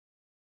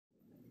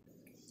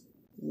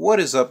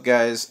What is up,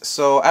 guys?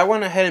 So I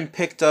went ahead and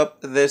picked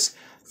up this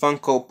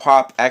Funko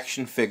Pop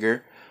action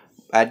figure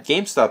at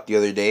GameStop the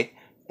other day,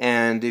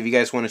 and if you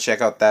guys want to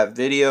check out that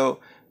video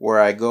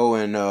where I go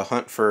and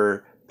hunt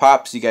for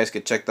pops, you guys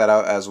could check that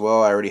out as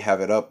well. I already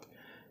have it up,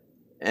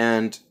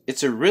 and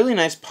it's a really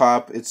nice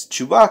pop. It's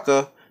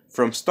CHEWBACCA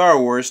from Star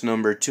Wars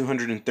number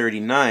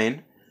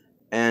 239,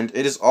 and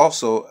it is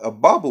also a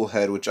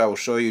bobblehead, which I will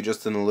show you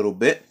just in a little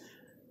bit.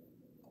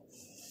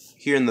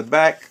 Here in the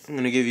back, I'm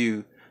going to give you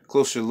a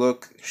closer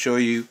look, show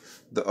you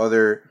the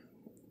other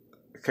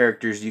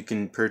characters you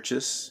can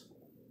purchase.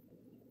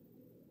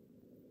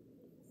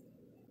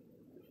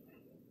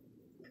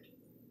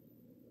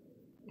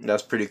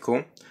 That's pretty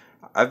cool.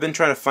 I've been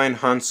trying to find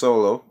Han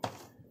Solo.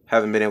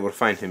 Haven't been able to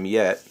find him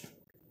yet.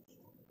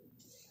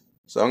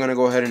 So I'm going to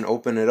go ahead and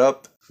open it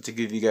up to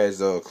give you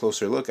guys a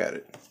closer look at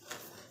it.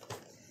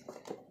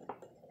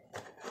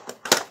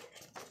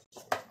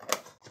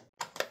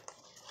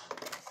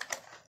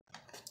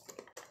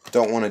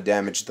 Don't want to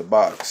damage the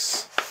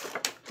box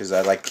because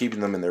I like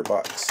keeping them in their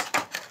box.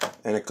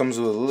 And it comes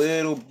with a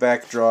little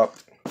backdrop,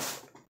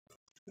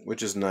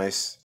 which is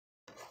nice.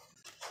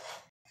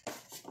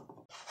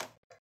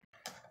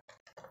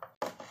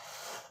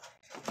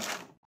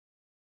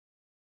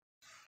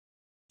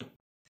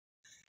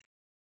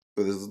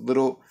 With his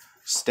little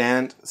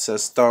stand, it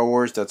says Star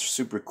Wars. That's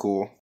super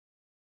cool.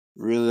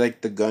 Really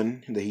like the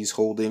gun that he's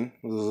holding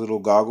with his little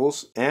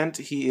goggles. And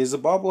he is a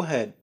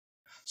bobblehead,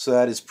 so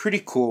that is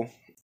pretty cool.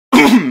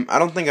 I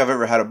don't think I've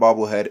ever had a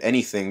bobblehead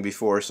anything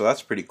before, so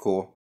that's pretty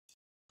cool.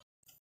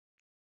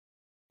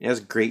 It has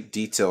great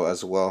detail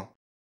as well.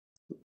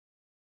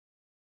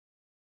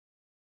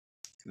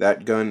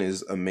 That gun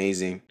is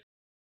amazing.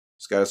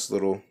 It's got his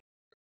little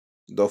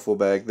duffel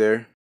bag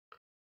there,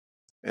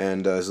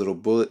 and his little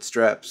bullet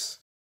straps,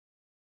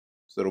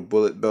 his little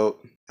bullet belt,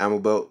 ammo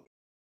belt,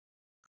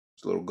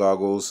 his little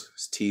goggles,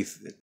 his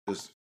teeth.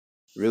 Just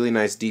really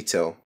nice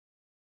detail.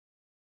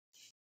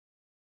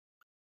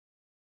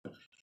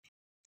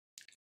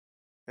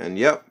 And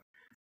yep,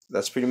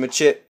 that's pretty much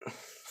it.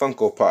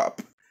 Funko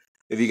Pop.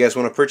 If you guys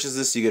want to purchase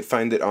this, you could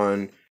find it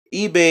on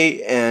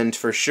eBay, and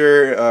for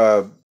sure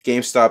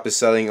GameStop is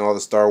selling all the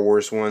Star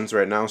Wars ones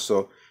right now,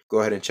 so go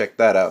ahead and check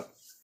that out.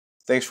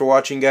 Thanks for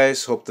watching,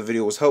 guys. Hope the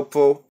video was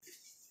helpful.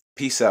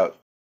 Peace out.